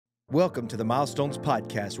Welcome to the Milestones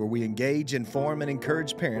Podcast, where we engage, inform, and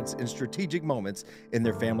encourage parents in strategic moments in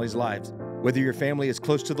their families' lives. Whether your family is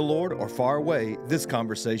close to the Lord or far away, this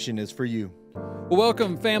conversation is for you. Well,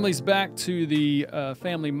 welcome, families, back to the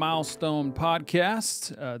Family Milestone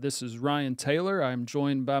Podcast. This is Ryan Taylor. I'm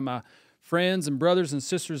joined by my friends and brothers and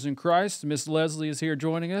sisters in Christ. Miss Leslie is here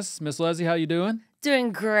joining us. Miss Leslie, how you doing?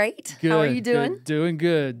 Doing great. Good. How are you doing? Good.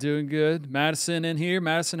 Doing good. Madison in here.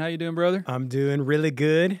 Madison, how you doing, brother? I'm doing really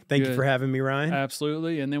good. Thank you for having me, Ryan.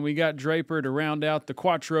 Absolutely. And then we got Draper to round out the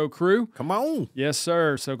Quattro crew. Come on. Yes,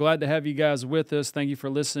 sir. So glad to have you guys with us. Thank you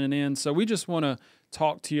for listening in. So we just want to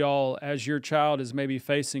talk to y'all as your child is maybe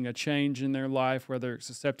facing a change in their life, whether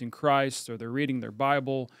it's accepting Christ or they're reading their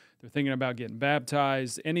Bible, they're thinking about getting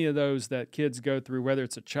baptized, any of those that kids go through, whether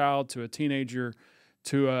it's a child to a teenager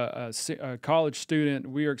to a college student.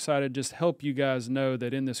 We are excited to just help you guys know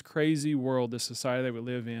that in this crazy world, this society that we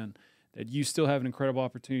live in, that you still have an incredible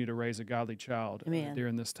opportunity to raise a godly child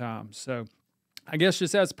during this time. So I guess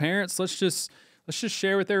just as parents, let's just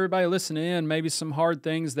share with everybody listening in maybe some hard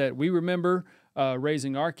things that we remember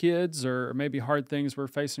raising our kids, or maybe hard things we're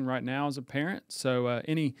facing right now as a parent. So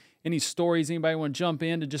any stories, anybody want to jump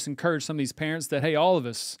in to just encourage some of these parents that, hey, all of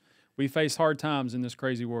us, we face hard times in this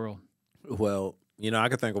crazy world? Well, I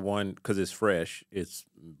can think of one because it's fresh. It's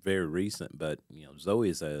very recent, but, Zoe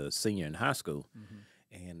is a senior in high school.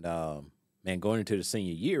 Mm-hmm. And, going into the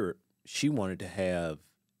senior year, she wanted to have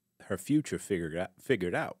her future figured out.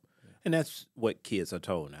 Yeah. And that's what kids are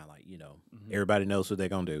told now. Like, everybody knows what they're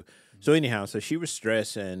going to do. Mm-hmm. So anyhow, she was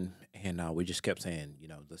stressing, and we just kept saying,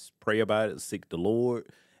 let's pray about it, seek the Lord,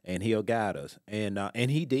 and He'll guide us. And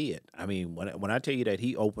He did. I mean, when I tell you that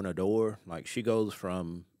He opened a door, like she goes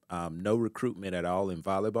from no recruitment at all in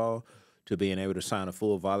volleyball to being able to sign a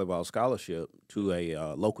full volleyball scholarship to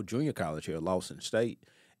a local junior college here at Lawson State.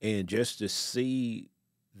 And just to see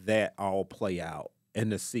that all play out and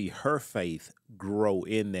to see her faith grow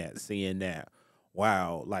in that, seeing that,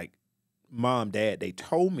 wow, like Mom, Dad, they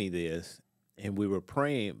told me this and we were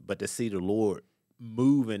praying, but to see the Lord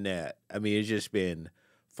move in that, I mean, it's just been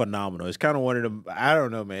phenomenal. It's kind of one of them, I don't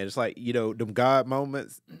know, man. It's like, them God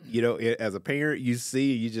moments, as a parent, you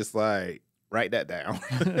see, you just like, write that down.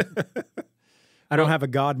 I don't have a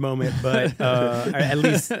God moment, but at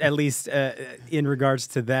least in regards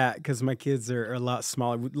to that, because my kids are a lot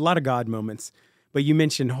smaller, a lot of God moments. But you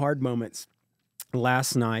mentioned hard moments.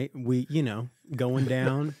 Last night, we, going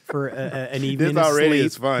down for an evening this already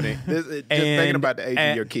of sleep. Is funny. Just thinking about the age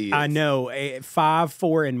of your kids. I know, 5,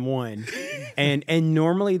 4, and 1. and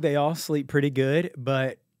normally they all sleep pretty good,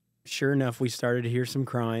 but sure enough, we started to hear some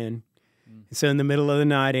crying. So in the middle of the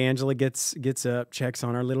night, Angela gets up, checks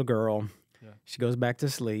on our little girl. Yeah. She goes back to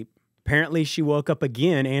sleep. Apparently, she woke up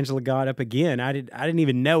again. Angela got up again. I didn't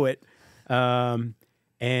even know it.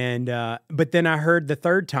 But then I heard the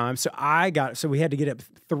third time, so we had to get up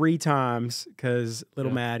 3 times because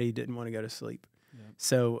little Maddie didn't want to go to sleep. Yeah.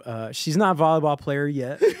 So she's not a volleyball player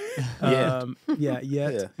yet. Yet.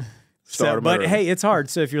 Yeah. But hey, it's hard.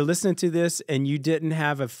 So if you're listening to this and you didn't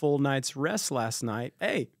have a full night's rest last night,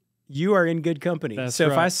 hey, you are in good company. That's so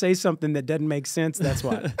right. If I say something that doesn't make sense, that's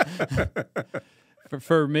why.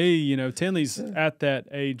 For me, Tinley's at that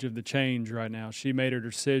age of the change right now. She made her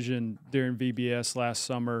decision during VBS last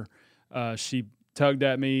summer. She tugged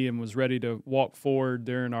at me and was ready to walk forward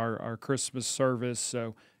during our Christmas service.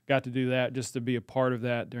 So got to do that just to be a part of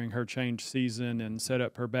that during her change season and set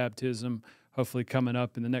up her baptism, hopefully coming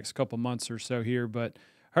up in the next couple months or so here. But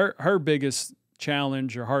her biggest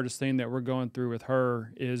challenge or hardest thing that we're going through with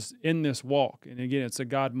her is in this walk. And again, it's a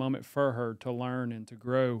God moment for her to learn and to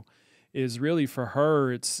grow. Is really for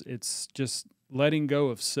her, it's just letting go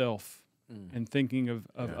of self and thinking of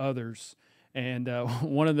others. And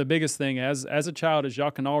one of the biggest thing as a child, as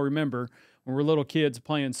y'all can all remember, when we're little kids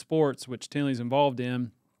playing sports, which Tinley's involved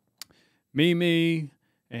in, Mimi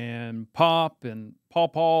and Pop and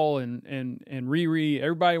Paw and Riri,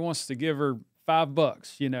 everybody wants to give her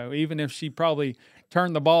 $5, even if she probably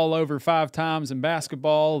turned the ball over 5 times in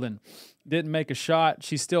basketball and didn't make a shot,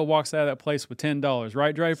 she still walks out of that place with $10,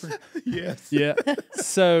 right, Draper? Yes. Yeah.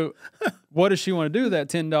 So what does she want to do with that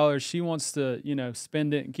 $10? She wants to,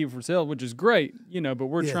 spend it and keep it for herself, which is great, but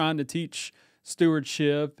we're trying to teach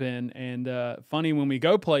stewardship and funny when we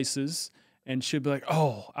go places and she'll be like,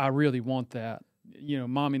 oh, I really want that.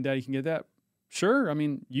 Mommy and Daddy can get that. Sure. I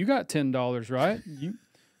mean, you got $10, right?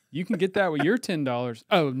 You can get that with your $10.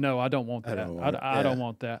 Oh, no, I don't want that. I don't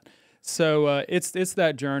want that. So it's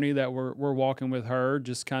that journey that we're walking with her,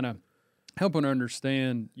 just kind of helping her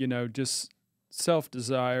understand, just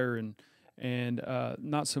self-desire and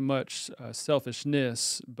not so much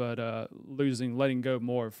selfishness, but letting go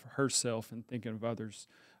more of herself and thinking of others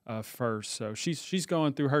first. So she's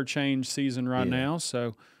going through her change season right now.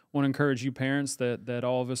 So want to encourage you parents that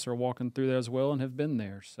all of us are walking through that as well and have been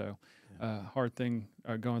there. So hard thing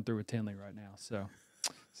going through with Tinley right now. So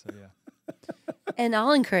yeah. And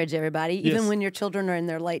I'll encourage everybody, even when your children are in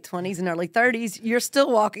their late 20s and early 30s, you're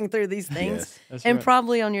still walking through these things, and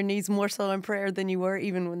probably on your knees more so in prayer than you were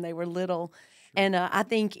even when they were little. Sure. And I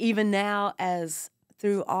think even now, as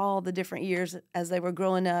through all the different years as they were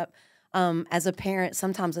growing up, as a parent,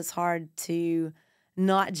 sometimes it's hard to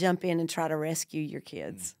not jump in and try to rescue your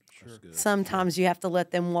kids. Sure. Sometimes you have to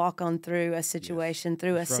let them walk on through a situation,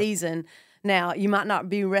 through a season. Now, you might not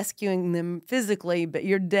be rescuing them physically, but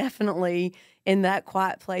you're definitely in that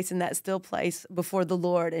quiet place, in that still place before the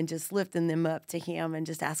Lord, and just lifting them up to Him and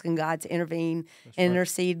just asking God to intervene,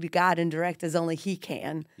 intercede, guide, and direct as only He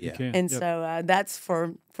can. Yeah. And so that's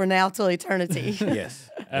for now till eternity. Yes.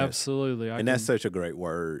 Absolutely. And that's such a great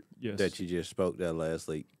word that you just spoke there,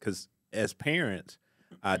 Leslie, because as parents,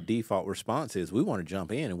 our default response is we want to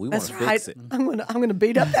jump in and we want to fix it. I'm gonna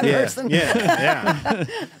beat up that person. Yeah.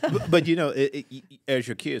 But you know, as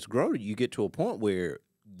your kids grow, you get to a point where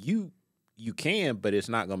you can, but it's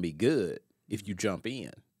not going to be good if you jump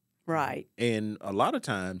in. Right. And a lot of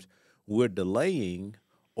times we're delaying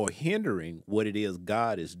or hindering what it is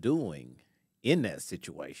God is doing in that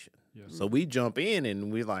situation. Yeah. So we jump in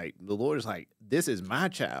and we're like, the Lord is like, this is my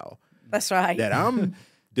child. That's right. That I'm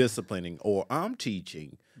disciplining or I'm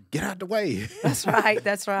teaching. Get out the way. That's right.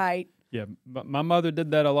 That's right. Yeah, my mother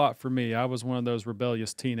did that a lot for me. I was one of those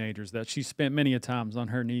rebellious teenagers that she spent many a times on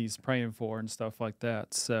her knees praying for and stuff like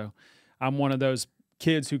that. So I'm one of those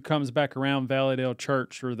kids who comes back around Valleydale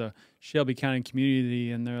Church or the Shelby County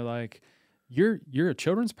community, and they're like, "You're a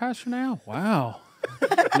children's pastor now? Wow."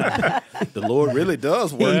 The Lord really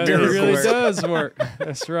does work. He really does work.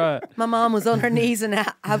 That's right. My mom was on her knees, and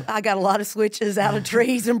I got a lot of switches out of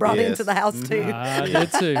trees and brought into the house too. I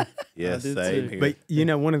did too. Yes, same here. But you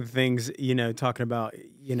know, one of the things, you know, talking about,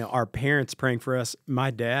 you know, our parents praying for us.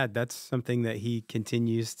 My dad, that's something that he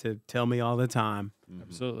continues to tell me all the time.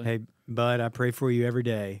 Absolutely. Hey, bud, I pray for you every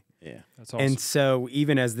day. Yeah, that's awesome. And so,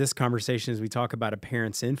 even as this conversation, as we talk about a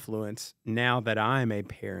parent's influence, now that I'm a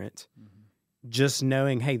parent. Just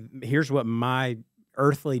knowing, hey, here's what my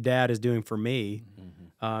earthly dad is doing for me.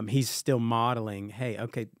 He's still modeling, hey,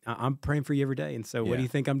 okay, I'm praying for you every day. And so what do you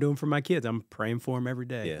think I'm doing for my kids? I'm praying for them every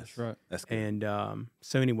day. Yes, that's right. That's good. And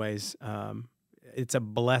so anyways, it's a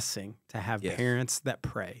blessing to have parents that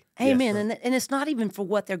pray. Amen. Yes. And it's not even for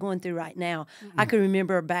what they're going through right now. I can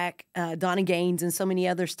remember back Donna Gaines and so many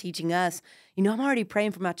others teaching us, you know, I'm already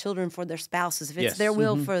praying for my children for their spouses. If it's their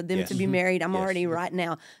will for them to be married, I'm already right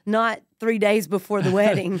now, not 3 days before the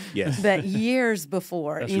wedding, but years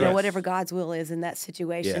before, you know, whatever God's will is in that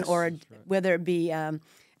situation, or whether it be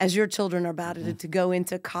as your children are about to go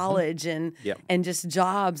into college and just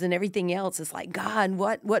jobs and everything else. It's like, God,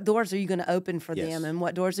 what doors are you going to open for them, and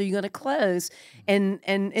what doors are you going to close? And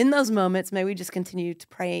in those moments, may we just continue to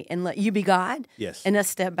pray and let you be God, and us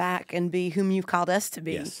step back and be whom you've called us to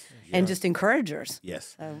be, and just encouragers.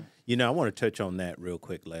 Yes. So. You know, I want to touch on that real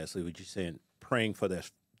quick, Leslie, what you said, praying for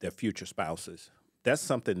their future spouses. That's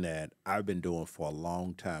something that I've been doing for a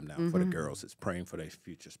long time now for the girls. It's praying for their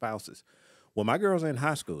future spouses. Well, my girls are in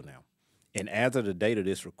high school now, and as of the date of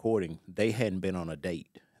this recording, they hadn't been on a date.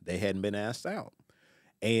 They hadn't been asked out,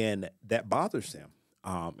 and that bothers them.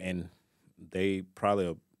 And they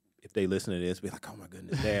probably, if they listen to this, be like, "Oh my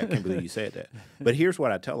goodness, Dad, I can't believe you said that." But here's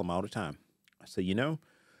what I tell them all the time: I say, you know,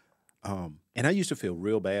 and I used to feel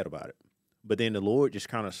real bad about it, but then the Lord just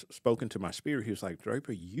kind of spoke into my spirit. He was like,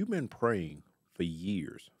 "Draper, you've been praying for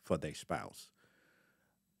years for their spouse.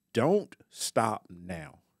 Don't stop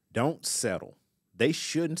now. Don't settle. They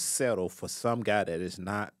shouldn't settle for some guy that is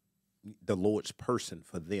not the Lord's person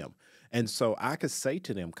for them." And so I could say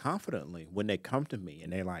to them confidently when they come to me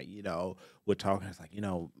and they're like, you know, we're talking, it's like, you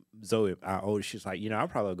know, Zoe, our oldest, she's like, you know, I'll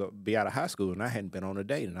probably be out of high school and I hadn't been on a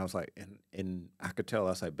date. And I was like, and I could tell, I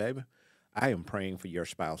was like, baby, I am praying for your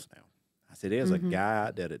spouse now. I said, there's a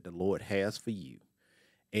guy that the Lord has for you.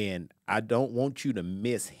 And I don't want you to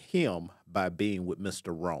miss him by being with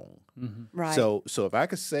Mr. Wrong. Right. So if I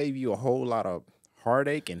could save you a whole lot of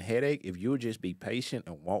heartache and headache, if you would just be patient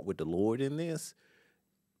and walk with the Lord in this,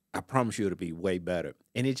 I promise you it'll be way better.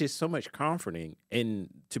 And it's just so much comforting. And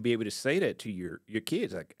to be able to say that to your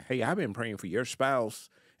kids, like, hey, I've been praying for your spouse.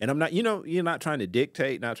 And I'm not, you know, you're not trying to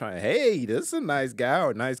dictate, not trying to, hey, this is a nice guy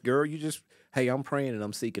or a nice girl. You just, hey, I'm praying and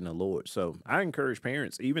I'm seeking the Lord. So I encourage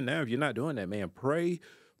parents, even now, if you're not doing that, man, pray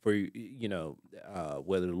for, you know,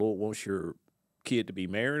 whether the Lord wants your kid to be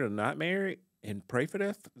married or not married, and pray for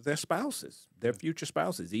their spouses, their future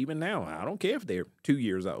spouses. Even now, I don't care if they're 2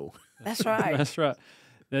 years old. That's right. That's right.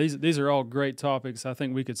 These are all great topics. I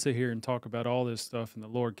think we could sit here and talk about all this stuff, and the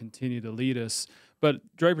Lord continue to lead us.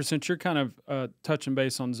 But Draper, since you're kind of touching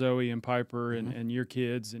base on Zoe and Piper and your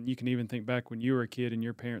kids, and you can even think back when you were a kid and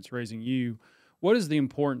your parents raising you, what is the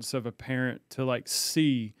importance of a parent to like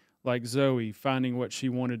see like Zoe finding what she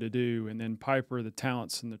wanted to do, and then Piper, the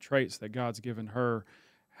talents and the traits that God's given her?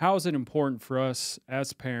 How is it important for us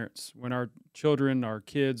as parents when our children, our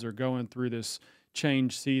kids are going through this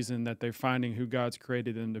change season that they're finding who God's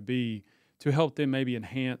created them to be, to help them maybe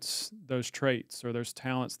enhance those traits or those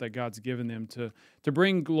talents that God's given them to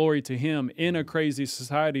bring glory to Him in a crazy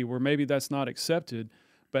society where maybe that's not accepted,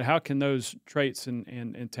 but how can those traits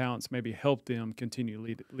and talents maybe help them continue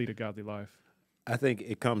to lead a godly life? I think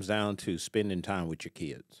it comes down to spending time with your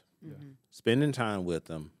kids, spending time with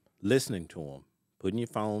them, listening to them, putting your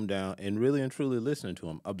phone down, and really and truly listening to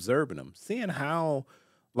them, observing them, seeing how,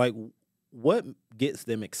 like, what gets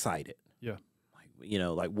them excited. Yeah.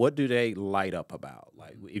 Like what do they light up about?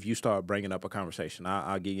 Like if you start bringing up a conversation,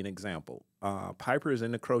 I'll give you an example. Piper is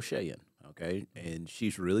into crocheting, okay, and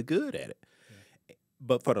she's really good at it. Yeah.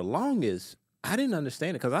 But for the longest, I didn't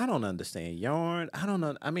understand it because I don't understand yarn. I don't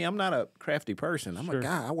know. I mean, I'm not a crafty person. I'm a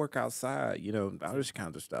guy. I work outside, all this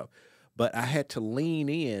kind of stuff. But I had to lean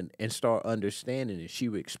in and start understanding it. She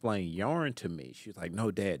would explain yarn to me. She was like,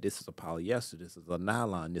 no, Dad, this is a polyester. This is a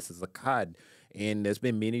nylon. This is a cotton. And there's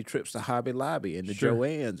been many trips to Hobby Lobby and the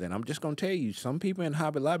Joann's. And I'm just going to tell you, some people in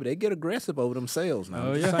Hobby Lobby, they get aggressive over themselves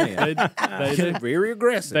now. I'm just saying. They get very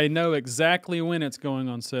aggressive. They know exactly when it's going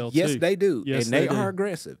on sale, yes, too. They do. Yes, and they are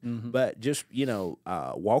aggressive. But just,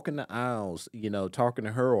 walking the aisles, talking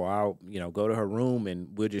to her, or I'll, go to her room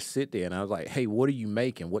and we'll just sit there. And I was like, hey, what are you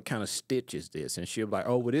making? What kind of stitch is this? And she'll be like,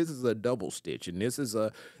 oh, well, this is a double stitch. And this is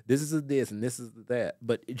a this, and this is that.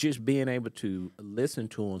 But just being able to listen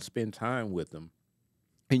to them, spend time with them.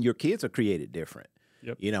 And your kids are created different.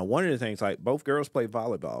 Yep. One of the things, like both girls play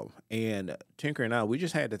volleyball, and Tinker and I, we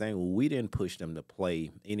just had the thing where we didn't push them to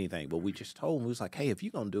play anything, but we just told them, we was like, hey, if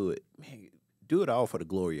you're going to do it, man, do it all for the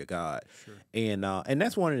glory of God. Sure. And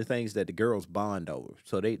that's one of the things that the girls bond over.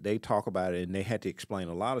 So they talk about it, and they had to explain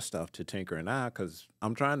a lot of stuff to Tinker and I because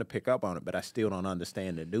I'm trying to pick up on it, but I still don't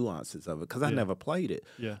understand the nuances of it because I never played it.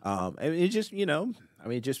 Yeah. And it just,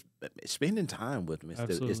 just spending time with them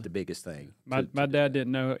is the biggest thing. My dad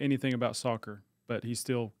didn't know anything about soccer, but he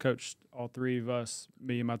still coached all three of us,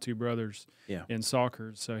 me and my two brothers, in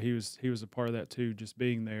soccer. So he was a part of that too, just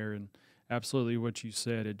being there. And absolutely what you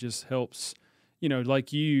said, it just helps.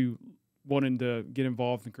 Like you wanting to get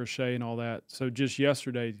involved in crochet and all that. So just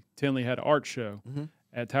yesterday, Tinley had an art show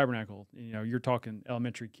at Tabernacle. You're talking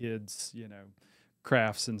elementary kids,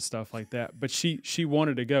 crafts and stuff like that. But she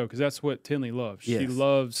wanted to go because that's what Tinley loves. Yes. She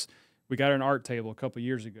loves. We got her an art table a couple of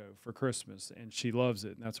years ago for Christmas, and she loves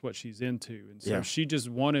it, and that's what she's into. And so she just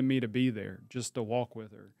wanted me to be there, just to walk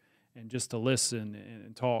with her and just to listen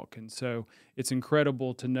and talk. And so it's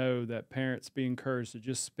incredible to know that parents be encouraged to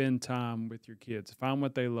just spend time with your kids, find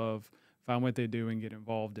what they love, find what they do, and get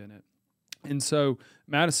involved in it. And so,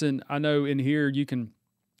 Madison, I know in here you can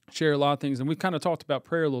share a lot of things, and we've kind of talked about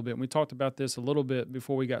prayer a little bit, and we talked about this a little bit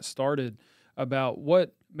before we got started about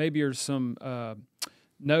what maybe are some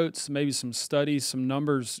notes, maybe some studies, some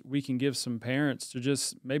numbers we can give some parents to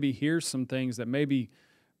just maybe hear some things that maybe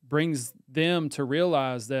brings them to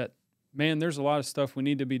realize that, man, there's a lot of stuff we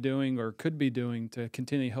need to be doing or could be doing to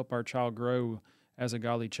continue to help our child grow as a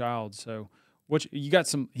godly child. So he's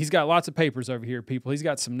got lots of papers over here, people. He's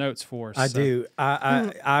got some notes for us. I do.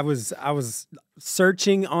 I was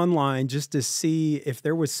searching online just to see if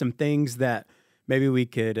there was some things that maybe we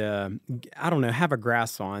could, have a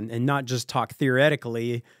grasp on and not just talk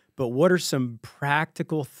theoretically, but what are some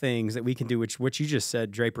practical things that we can do, which what you just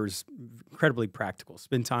said, Draper's incredibly practical,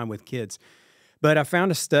 spend time with kids. But I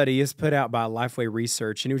found a study, it's put out by Lifeway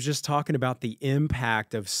Research, and it was just talking about the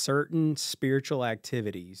impact of certain spiritual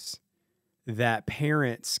activities that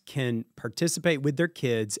parents can participate with their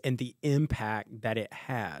kids and the impact that it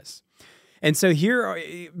has. And so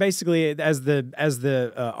here, basically, as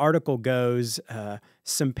the article goes,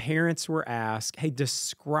 some parents were asked, hey,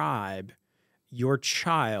 describe your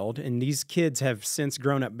child, and these kids have since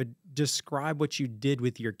grown up, but describe what you did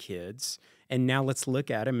with your kids. And now let's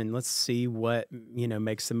look at them and let's see what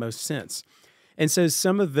makes the most sense. And so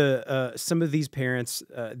some of these parents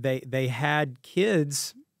they had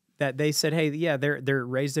kids that they said, hey, yeah, they're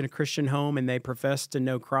raised in a Christian home and they profess to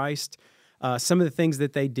know Christ. Some of the things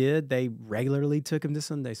that they did, they regularly took them to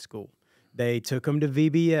Sunday school. They took them to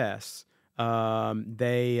VBS.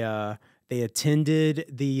 They They attended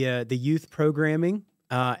the youth programming,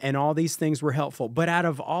 and all these things were helpful. But out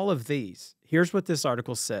of all of these, here's what this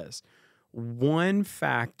article says. One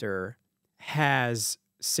factor has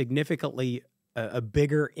significantly a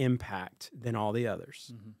bigger impact than all the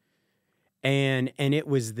others. And it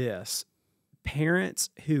was this: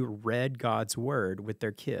 parents who read God's word with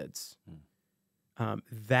their kids.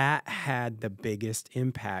 That had the biggest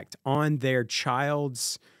impact on their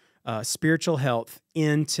child's spiritual health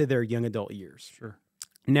into their young adult years. Sure.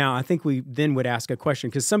 Now, I think we then would ask a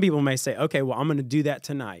question, because some people may say, okay, well, I'm going to do that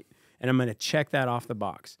tonight, and I'm going to check that off the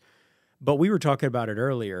box. But we were talking about it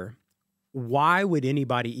earlier. Why would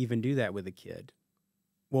anybody even do that with a kid?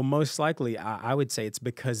 Well, most likely, I would say it's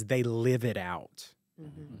because they live it out.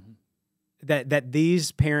 That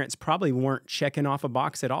these parents probably weren't checking off a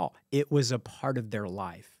box at all. It was a part of their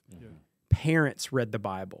life. Parents read the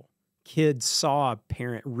Bible. Kids saw a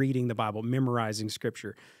parent reading the Bible, memorizing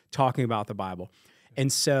scripture, talking about the Bible.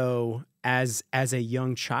 And so as a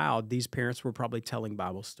young child, these parents were probably telling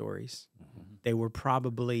Bible stories. They were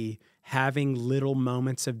probably having little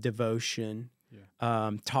moments of devotion,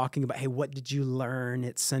 talking about, hey, what did you learn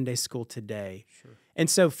at Sunday school today? And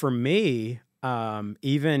so for me,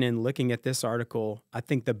 even in looking at this article, I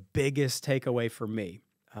think the biggest takeaway for me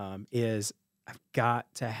is I've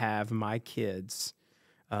got to have my kids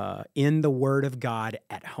in the Word of God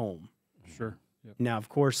at home. Sure. Now, of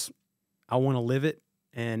course, I want to live it,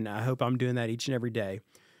 and I hope I'm doing that each and every day.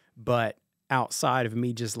 But outside of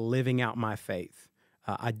me just living out my faith,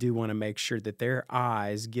 I do want to make sure that their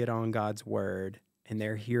eyes get on God's Word and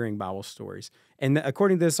they're hearing Bible stories. And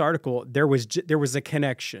according to this article, there was a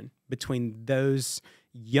connection between those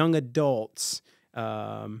young adults,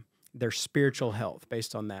 their spiritual health,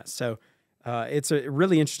 based on that. So it's a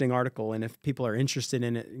really interesting article, and if people are interested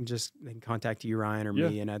in it, they can contact you, Ryan, or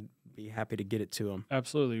me, and I'd be happy to get it to them.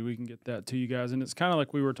 Absolutely, we can get that to you guys. And it's kind of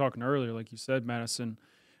like we were talking earlier, like you said, Madison,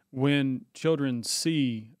 when children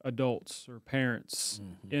see adults or parents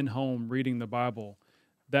in home reading the Bible,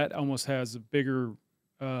 that almost has a bigger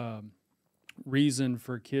reason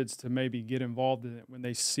for kids to maybe get involved in it when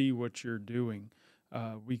they see what you're doing.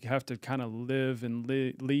 We have to kind of live and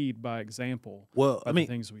lead by example. Well, by the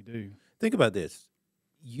things we do. Think about this.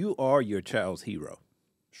 You are your child's hero.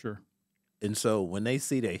 Sure. And so when they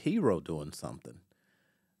see their hero doing something,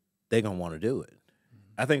 they're going to want to do it.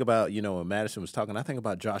 I think about, when Madison was talking, I think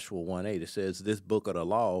about Joshua 1:8. It says, this book of the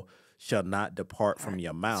law shall not depart from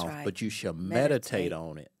your mouth, but you shall meditate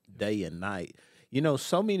on it day and night.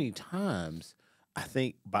 So many times, I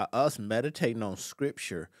think by us meditating on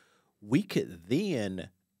Scripture, we could then,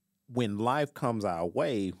 when life comes our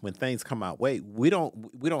way, when things come our way, we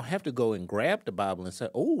don't have to go and grab the Bible and say,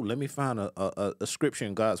 oh, let me find a scripture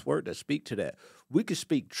in God's Word that speak to that. We could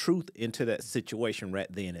speak truth into that situation right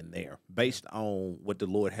then and there, based on what the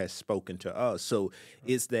Lord has spoken to us. So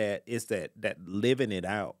it's that living it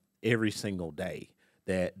out every single day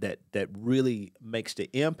that really makes the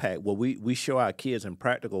impact. Well, we show our kids in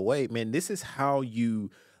practical way, man, this is how you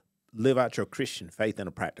live out your Christian faith in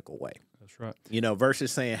a practical way. That's right.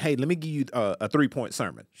 Versus saying, hey, let me give you a 3-point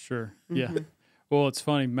sermon. Sure. Yeah. Well, it's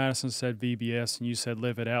funny. Madison said VBS and you said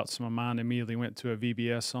live it out. So my mind immediately went to a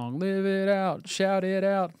VBS song. Live it out, shout it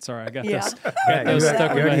out. Sorry, I got those stuck in my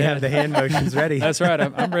head. You already have the hand motions ready. That's right.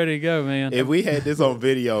 I'm ready to go, man. If we had this on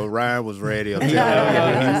video, Ryan was ready. He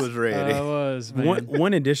was ready. I was, man.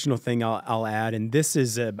 One additional thing I'll add, and this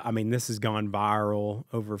is this has gone viral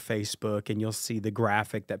over Facebook, and you'll see the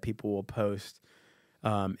graphic that people will post.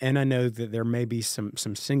 And I know that there may be some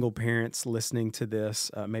single parents listening to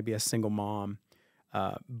this, maybe a single mom.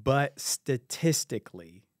 But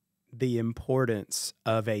statistically, the importance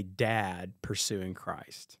of a dad pursuing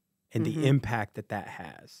Christ and the impact that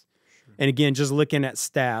has. Sure. And again, just looking at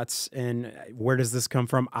stats, and where does this come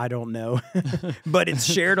from? I don't know, but it's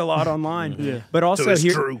shared a lot online. Yeah. But also so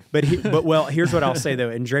true. But here's what I'll say though,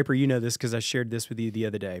 and Draper, you know this because I shared this with you the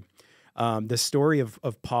other day. The story of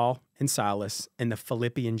Paul and Silas and the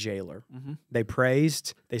Philippian jailer. They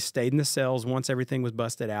praised. They stayed in the cells once everything was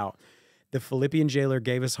busted out. The Philippian jailer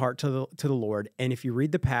gave his heart to the Lord, and if you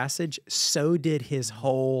read the passage, so did his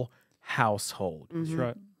whole household. That's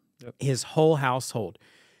right. Yep. His whole household.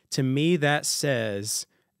 To me, that says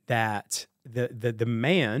that the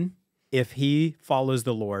man, if he follows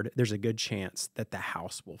the Lord, there's a good chance that the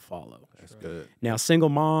house will follow. That's good. Now, single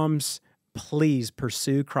moms, please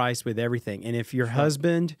pursue Christ with everything. And if your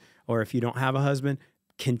husband, or if you don't have a husband,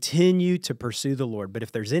 continue to pursue the Lord. But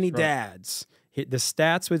if there's any dads, the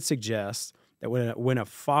stats would suggest that when a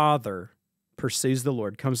father pursues the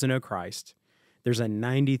Lord, comes to know Christ, there's a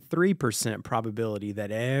 93% probability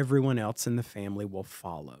that everyone else in the family will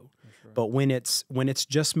follow. Right. But when it's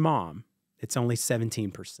just mom, it's only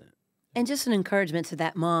 17%. And just an encouragement to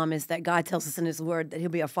that mom is that God tells us in His Word that He'll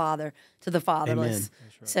be a father to the fatherless.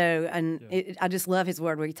 Right. So, and I just love His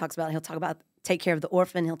Word where He'll talk about take care of the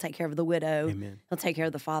orphan, He'll take care of the widow, Amen. He'll take care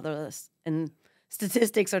of the fatherless. And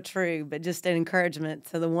statistics are true, but just an encouragement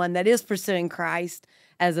to the one that is pursuing Christ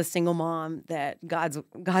as a single mom that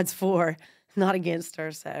God's for, not against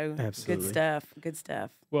her. So Absolutely. Good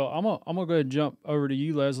stuff. Well, I'm gonna go ahead and jump over to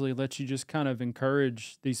you, Leslie. Let you just kind of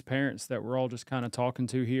encourage these parents that we're all just kind of talking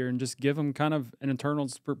to here, and just give them kind of an internal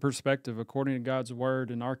perspective according to God's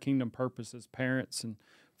word and our kingdom purpose as parents and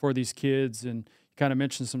for these kids. And kind of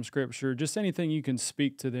mention some scripture, just anything you can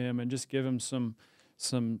speak to them, and just give them some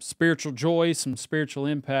spiritual joy, some spiritual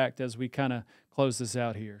impact as we kind of close this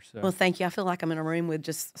out here. So. Well, thank you. I feel like I'm in a room with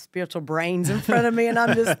just spiritual brains in front of me, and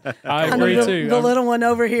I'm just I agree too. The little one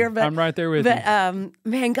over here. But I'm right there with you.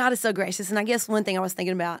 Man, God is so gracious. And I guess one thing I was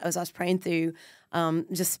thinking about as I was praying through,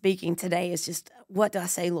 just speaking today, is just, what do I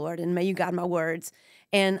say, Lord? And may you guide my words.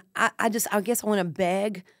 And I guess I want to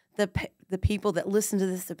beg the people that listen to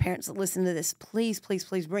this, the parents that listen to this, please, please,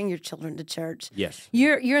 please bring your children to church. Yes.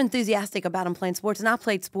 You're enthusiastic about them playing sports, and I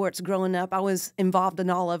played sports growing up. I was involved in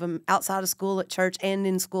all of them, outside of school, at church, and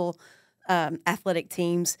in school athletic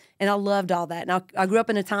teams, and I loved all that. And I grew up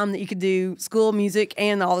in a time that you could do school, music,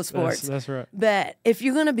 and all the sports. That's right. But if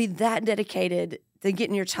you're going to be that dedicated to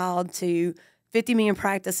getting your child to 50 million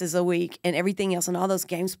practices a week and everything else and all those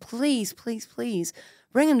games, please, please, please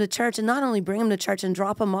bring them to church. And not only bring them to church and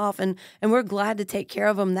drop them off, and we're glad to take care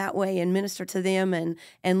of them that way and minister to them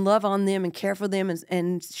and love on them and care for them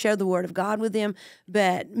and share the word of God with them.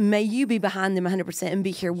 But may you be behind them 100% and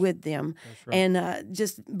be here with them. That's right. And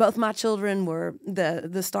just both my children were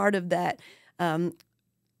the start of that.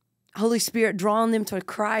 Holy Spirit drawing them to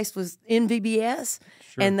Christ was in VBS,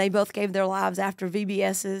 sure. And they both gave their lives after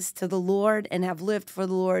VBS's to the Lord and have lived for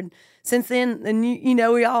the Lord since then. And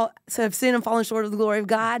we all have sinned and fallen short of the glory of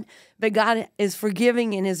God, but God is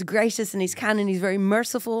forgiving and is gracious and He's kind and He's very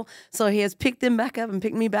merciful. So He has picked them back up and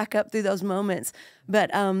picked me back up through those moments. But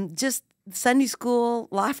just Sunday school,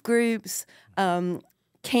 life groups,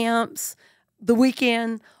 camps, the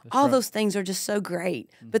weekend, all those things are just so great.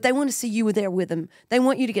 But they want to see you there with them. They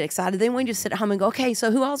want you to get excited. They want you to sit at home and go, okay,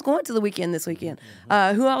 so who else going to the weekend this weekend?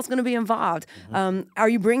 Who else going to be involved? Are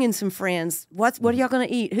you bringing some friends? What are y'all going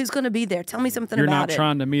to eat? Who's going to be there? Tell me something about it. You're not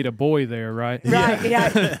trying to meet a boy there, right? Right,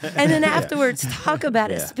 yeah. And then afterwards, talk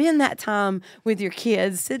about it. Spend that time with your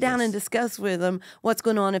kids. Sit down and discuss with them what's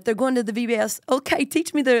going on. If they're going to the VBS, okay,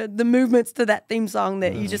 teach me the movements to that theme song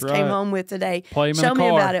that you just came home with today. Play them Show in the me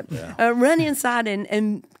car. about it. Yeah. Run inside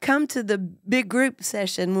and come to the big group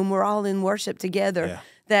session when we're all in worship together,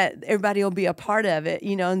 that everybody will be a part of it,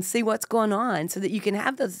 and see what's going on so that you can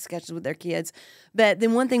have those discussions with their kids. But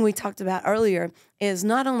then one thing we talked about earlier is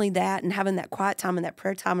not only that and having that quiet time and that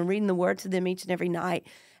prayer time and reading the word to them each and every night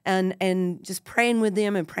and just praying with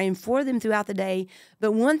them and praying for them throughout the day.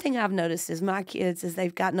 But one thing I've noticed is my kids, as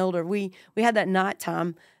they've gotten older, we had that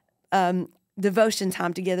nighttime devotion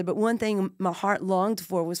time together. But one thing my heart longed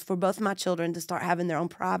for was for both my children to start having their own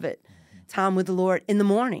private time with the Lord in the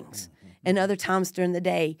mornings and other times during the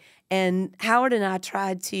day. And Howard and I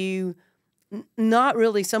tried to not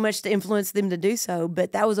really so much to influence them to do so,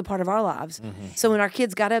 but that was a part of our lives. So when our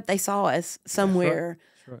kids got up, they saw us somewhere.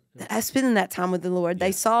 Spending that time with the Lord.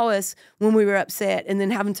 They saw us when we were upset and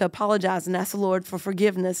then having to apologize and ask the Lord for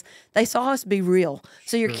forgiveness. They saw us be real.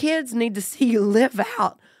 So your kids need to see you live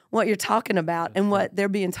out what you're talking about and what they're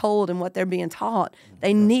being told and what they're being taught.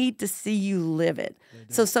 They need to see you live it.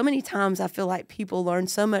 So many times I feel like people learn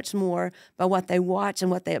so much more by what they watch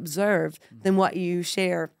and what they observe than what you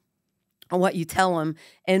share or what you tell them.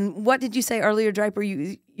 And what did you say earlier, Draper?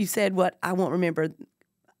 You said what I won't remember.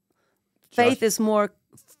 Faith is more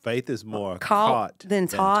caught than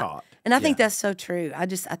taught. And I think that's so true. I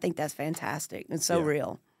think that's fantastic and so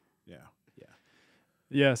real.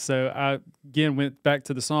 Yeah, so I, again, went back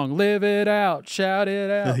to the song, Live It Out, Shout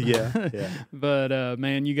It Out. But,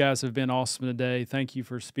 man, you guys have been awesome today. Thank you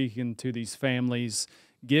for speaking to these families,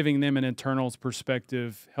 giving them an internal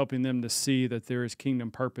perspective, helping them to see that there is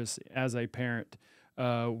kingdom purpose as a parent,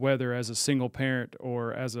 whether as a single parent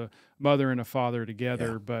or as a mother and a father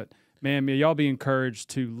together. But, man, may y'all be encouraged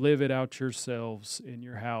to live it out yourselves in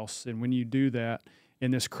your house. And when you do that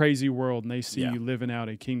in this crazy world and they see you living out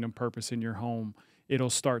a kingdom purpose in your home, it'll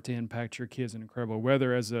start to impact your kids in incredible,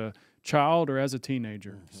 whether as a child or as a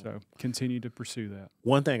teenager. So continue to pursue that.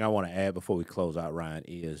 One thing I want to add before we close out, Ryan,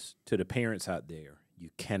 is to the parents out there, you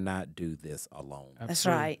cannot do this alone. That's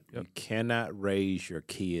right. You cannot raise your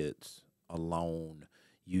kids alone.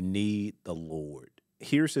 You need the Lord.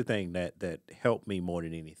 Here's the thing that helped me more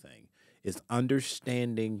than anything is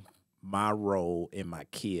understanding my role in my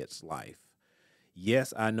kids' life.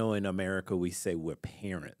 Yes, I know in America we say we're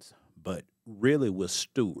parents, but really we're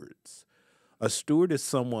stewards. A steward is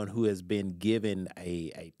someone who has been given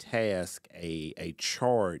a task, a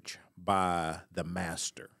charge by the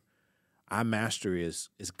master. Our master is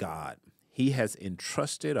God. He has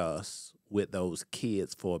entrusted us with those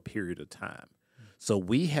kids for a period of time. So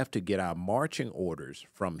we have to get our marching orders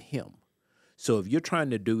from him. So if you're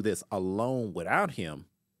trying to do this alone without him,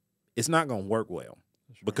 it's not going to work well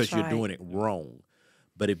because you're doing it wrong.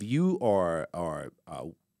 But if you are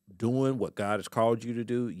doing what God has called you to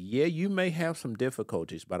do, yeah, you may have some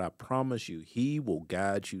difficulties, but I promise you, he will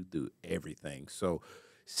guide you through everything. So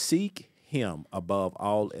seek him above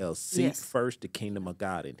all else. Seek first the kingdom of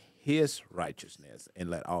God and his righteousness,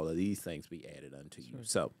 and let all of these things be added unto you.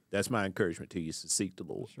 So that's my encouragement to you, is to seek the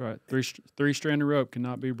Lord. That's right. Three-stranded rope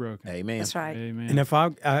cannot be broken. Amen. That's right. Amen. And if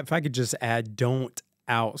I could just add, don't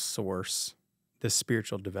outsource the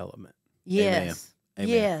spiritual development. Yes. Amen.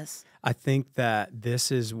 Yes. I think that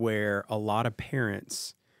this is where a lot of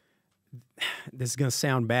parents, this is going to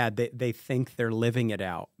sound bad, they think they're living it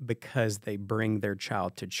out because they bring their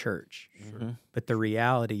child to church. Mm-hmm. But the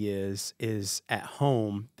reality is at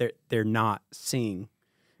home, they're not seeing.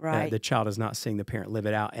 Right. The child is not seeing the parent live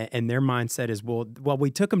it out. And their mindset is, well, we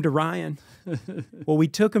took them to Ryan. Well, we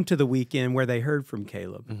took them to the weekend where they heard from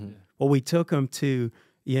Caleb. Mm-hmm. Well, we took them to,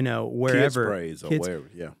 wherever. Kids praise or wherever,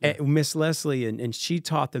 yeah. Miss Leslie, and she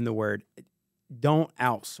taught them the word, don't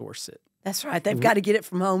outsource it. That's right. They've got to get it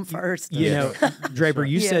from home first. Draper,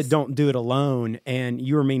 you said don't do it alone, and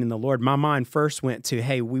you were meaning the Lord. My mind first went to,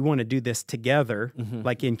 hey, we want to do this together,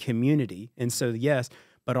 like in community. And so, yes,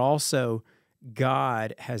 but also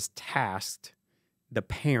God has tasked the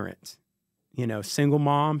parent, single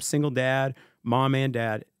mom, single dad, mom and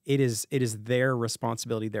dad. It is their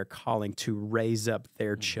responsibility, their calling to raise up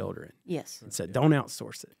their children. Yes. And so don't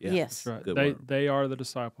outsource it. Yeah. Yes. That's right. They are the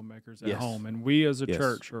disciple makers at home, and we as a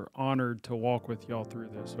church are honored to walk with y'all through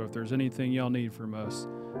this. So if there's anything y'all need from us,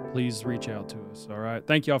 please reach out to us. All right.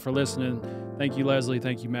 Thank y'all for listening. Thank you, Leslie.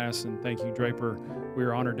 Thank you, Madison. Thank you, Draper. We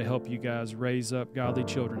are honored to help you guys raise up godly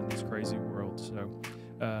children in this crazy world.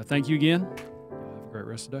 So thank you again. Y'all have a great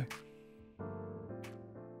rest of the day.